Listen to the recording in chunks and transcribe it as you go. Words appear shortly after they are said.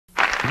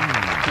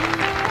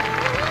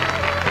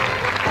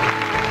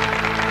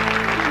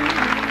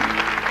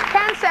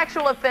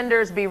sexual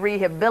offenders be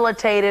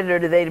rehabilitated, or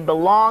do they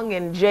belong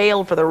in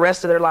jail for the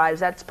rest of their lives?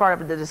 That's part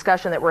of the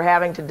discussion that we're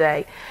having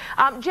today.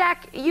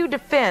 Jack, you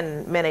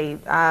defend many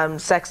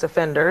sex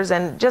offenders,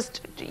 and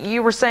just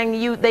you were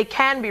saying they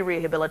can be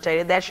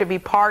rehabilitated. That should be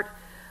part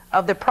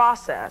of the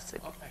process.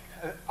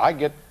 I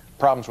get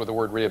problems with the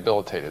word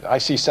rehabilitated. I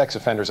see sex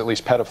offenders, at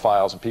least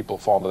pedophiles and people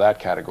who fall into that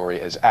category,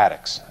 as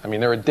addicts. I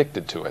mean, they're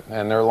addicted to it,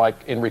 and they're like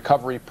in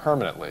recovery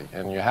permanently,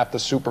 and you have to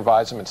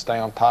supervise them and stay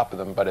on top of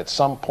them, but at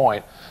some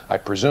point, I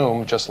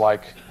presume, just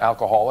like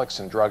alcoholics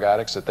and drug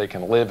addicts, that they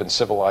can live in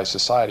civilized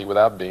society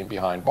without being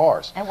behind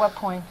bars. At what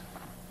point?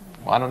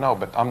 Well, I don't know,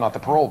 but I'm not the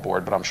parole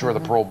board, but I'm sure the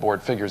parole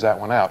board figures that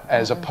one out,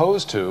 as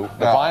opposed to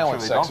the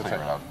violent sex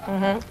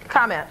offender.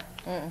 Comment.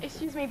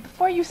 Excuse me,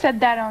 before you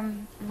said that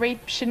rape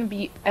shouldn't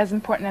be as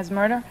important as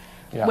murder,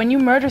 Yeah. when you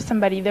murder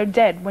somebody, they're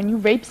dead. When you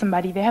rape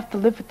somebody, they have to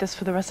live with this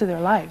for the rest of their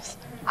lives.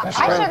 That's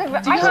I true. sort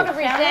of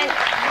resent,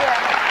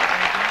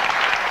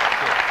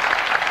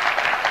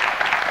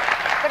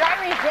 but I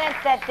resent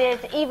that there's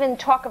even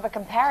talk of a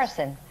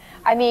comparison.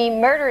 I mean,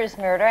 murder is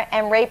murder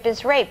and rape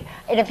is rape.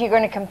 And if you're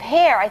going to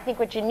compare, I think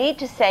what you need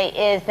to say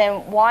is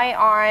then why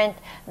aren't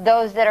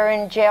those that are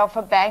in jail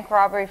for bank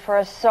robbery, for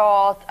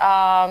assault,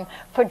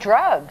 for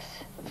drugs,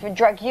 for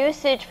drug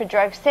usage, for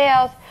drug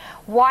sales,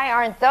 why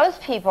aren't those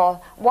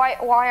people, why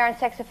aren't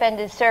sex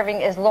offenders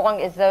serving as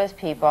long as those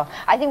people?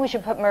 I think we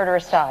should put murder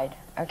aside.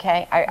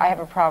 Okay, I have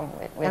a problem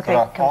with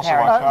comparison.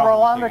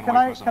 Rolonda, can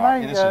I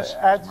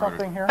add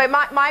something here? Wait,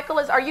 Michael,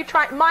 are you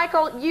trying?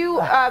 Michael, you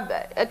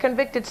a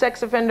convicted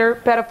sex offender,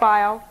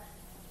 pedophile.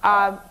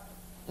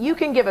 You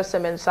can give us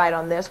some insight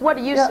on this. What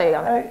do you say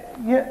on it?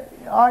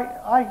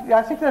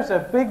 I think there's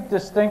a big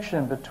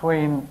distinction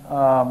between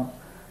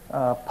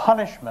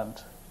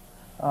punishment,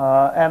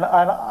 and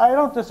I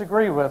don't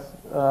disagree with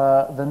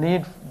the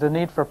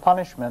need for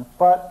punishment,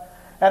 but.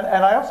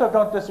 And I also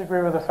don't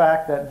disagree with the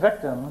fact that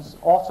victims,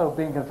 also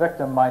being a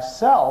victim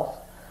myself,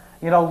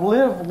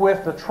 live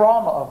with the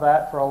trauma of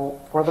that for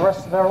the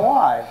rest of their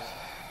lives.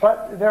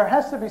 But there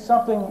has to be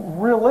something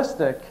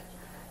realistic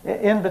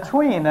in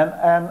between,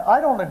 and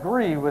I don't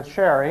agree with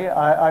Sherry.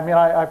 I mean,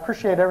 I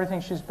appreciate everything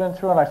she's been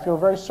through, and I feel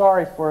very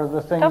sorry for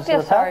the things that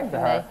have happened to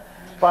her.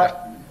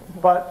 But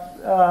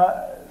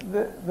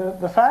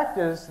the fact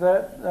is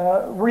that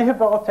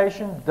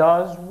rehabilitation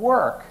does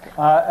work,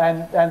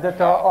 and that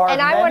there are. And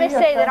I want to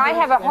say that I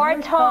have a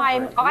hard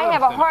time. I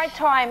have a hard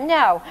time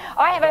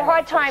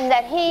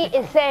that he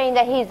is saying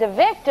that he's a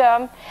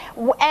victim,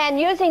 and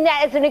using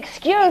that as an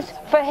excuse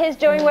for his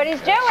doing what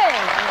he's doing.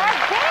 How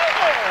dare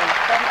you?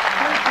 How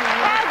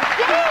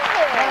dare you?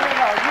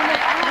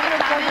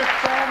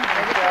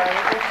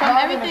 It's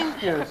not an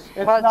excuse.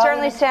 Well, it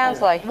certainly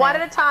sounds like. One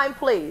at a time,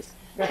 please.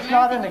 It's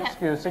not an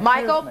excuse.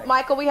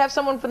 Michael, we have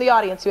someone from the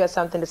audience who has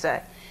something to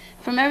say.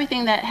 From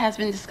everything that has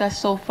been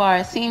discussed so far,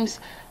 it seems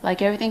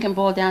like everything can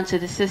boil down to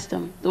the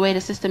system, the way the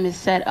system is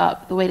set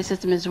up, the way the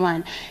system is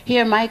run.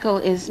 Here, Michael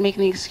is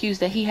making the excuse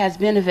that he has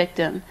been a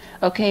victim,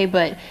 okay,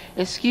 but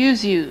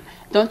excuse you,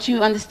 don't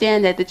you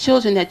understand that the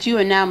children that you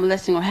are now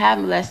molesting or have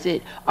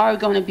molested are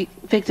going to be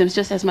victims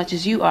just as much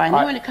as you are? And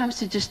then when it comes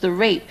to just the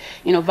rape,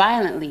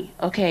 violently,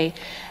 okay,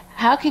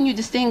 how can you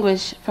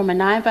distinguish from a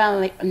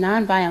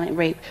non-violent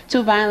rape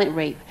to violent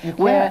rape,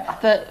 where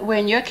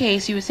in your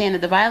case you were saying that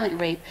the violent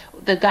rape,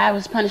 the guy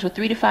was punished with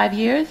 3 to 5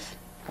 years?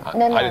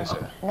 No. I didn't say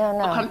that.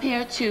 No.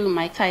 Compared to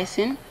Mike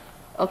Tyson,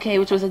 okay,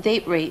 which was a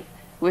date rape,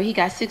 where he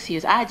got 6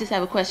 years. I just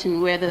have a question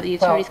where the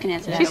attorneys can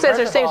answer that. She says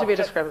there seems to be a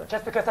discrepancy.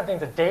 Just because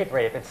something's a date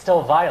rape, it's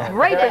still violent.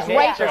 Rape is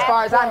rape as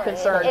far as I'm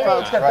concerned,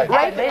 folks.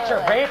 Rape is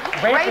rape.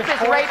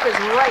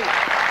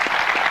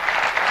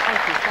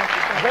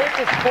 Rape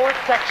is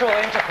forced sexual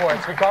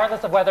intercourse,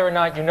 regardless of whether or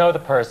not you know the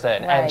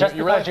person. Right. And just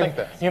because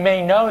you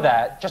may know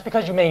that, just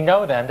because you may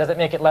know them, doesn't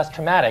make it less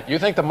traumatic. You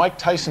think the Mike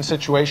Tyson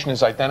situation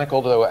is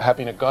identical to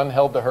having a gun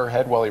held to her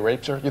head while he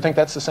rapes her? You think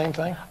that's the same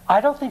thing? I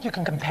don't think you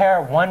can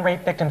compare one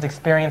rape victim's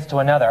experience to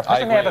another. A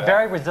person may have a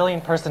very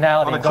resilient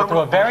personality and go through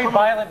a very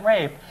violent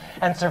rape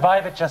and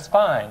survive it just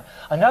fine.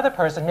 Another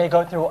person may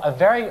go through a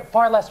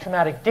far less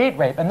traumatic date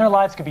rape, and their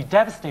lives could be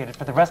devastated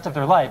for the rest of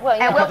their life.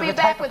 And we'll be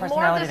back with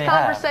more of this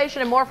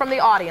conversation and more from the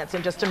audience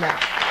in just a minute.